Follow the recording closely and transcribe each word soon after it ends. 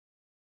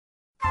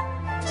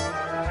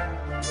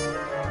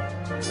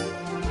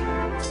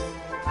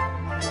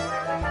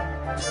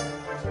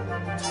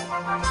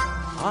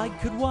I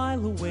could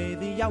while away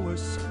the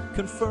hours,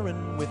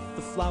 conferring with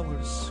the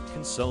flowers,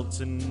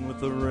 consulting with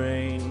the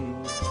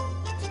rain.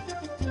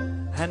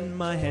 And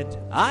my head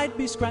I'd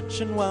be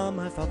scratching while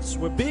my thoughts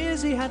were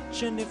busy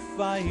hatching. If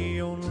I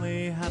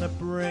only had a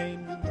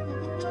brain,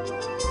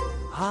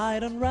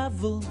 I'd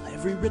unravel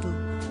every riddle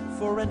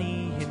for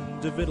any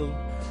individual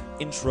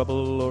in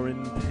trouble or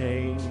in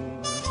pain.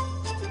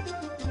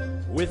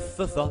 With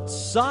the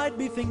thoughts I'd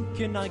be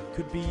thinking, I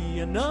could be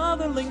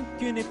another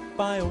Lincoln if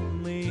I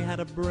only had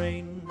a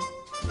brain.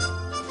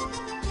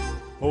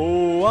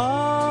 Oh,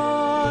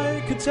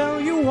 I could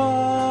tell you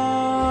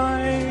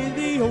why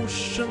the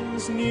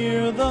ocean's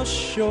near the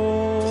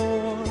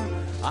shore.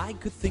 I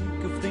could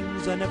think of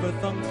things I never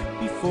thunk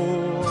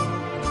before,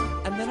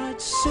 and then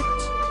I'd sit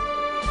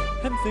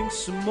and think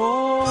some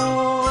more.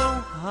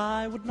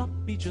 I would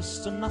not be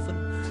just a nothing,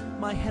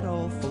 my head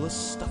all full of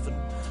stuffing,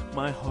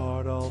 my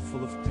heart all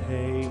full of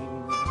pain.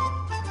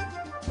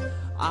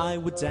 I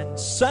would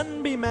dance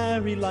and be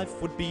merry,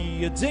 life would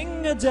be a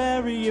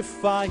ding-a-dairy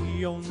if I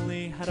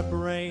only had a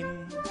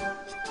brain.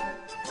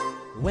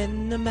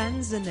 When a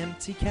man's an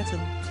empty kettle,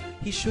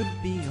 he should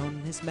be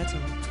on his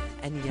mettle,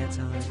 and yet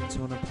I'm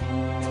torn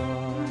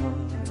apart.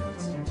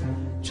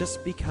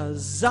 Just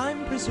because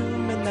I'm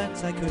presuming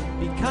that I could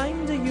be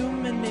kinda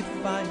human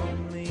if I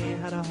only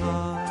had a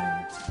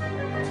heart.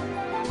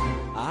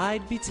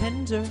 I'd be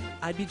tender,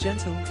 I'd be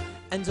gentle,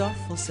 and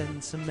awful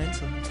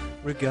sentimental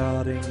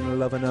regarding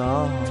love and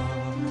art.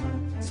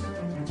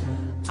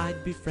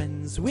 I'd be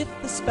friends with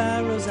the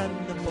sparrows and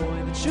the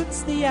boy that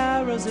shoots the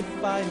arrows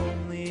if I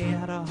only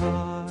had a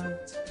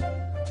heart.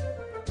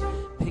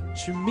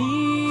 Picture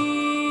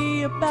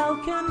me a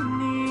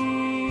balcony,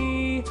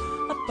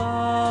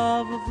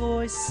 above a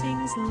voice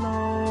sings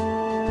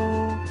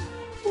low.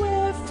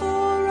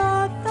 Wherefore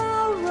art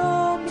thou,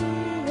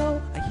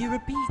 Romeo? I hear a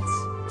beat,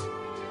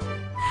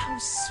 how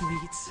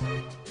sweet.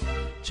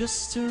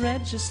 Just to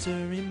register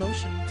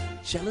emotion,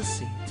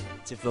 jealousy,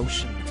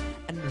 devotion,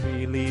 and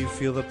really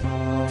feel the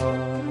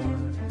part.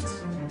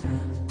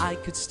 I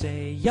could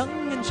stay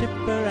young and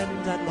chipper,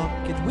 and I'd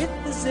lock it with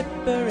the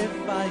zipper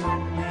if I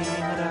only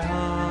had a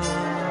heart.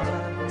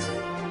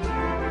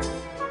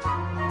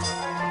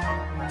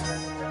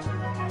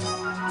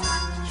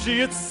 She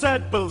had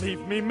said,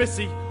 believe me,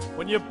 missy,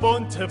 when you're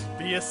born to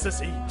be a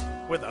sissy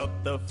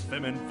without the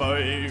femin'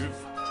 five.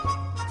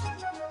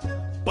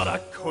 But I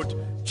could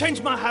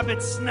change my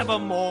habits, never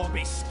more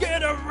be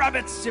scared of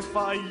rabbits if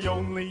I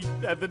only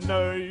had the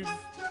nerve.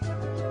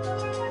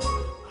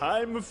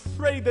 I'm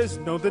afraid there's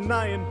no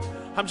denying,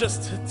 I'm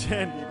just a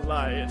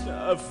dandelion,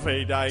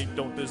 afraid I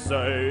don't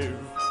deserve.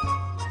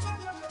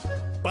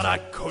 But I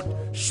could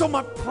show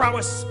my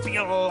prowess, be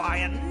a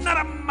lion, not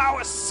a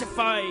mouse, if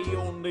I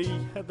only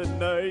had the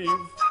nerve.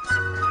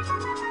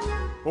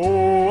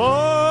 Oh,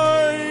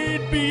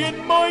 I'd be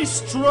in my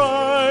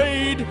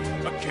stride,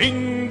 a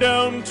king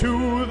down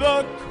to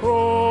the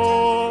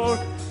core.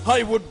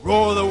 I would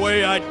roar the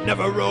way I'd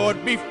never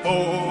roared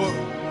before,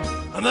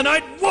 and then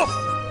I'd whoop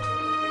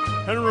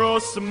and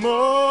roar some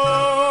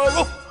more.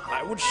 Woof.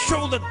 I would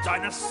show the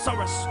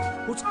dinosaurus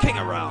who's king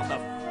around the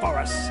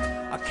forest,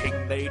 a king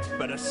they'd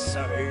better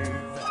serve.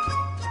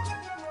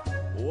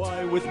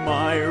 Why, with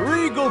my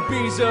regal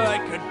beezer, I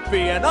could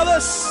be another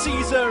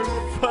Caesar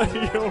if I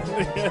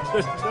only had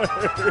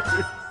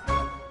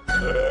the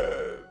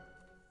nerve.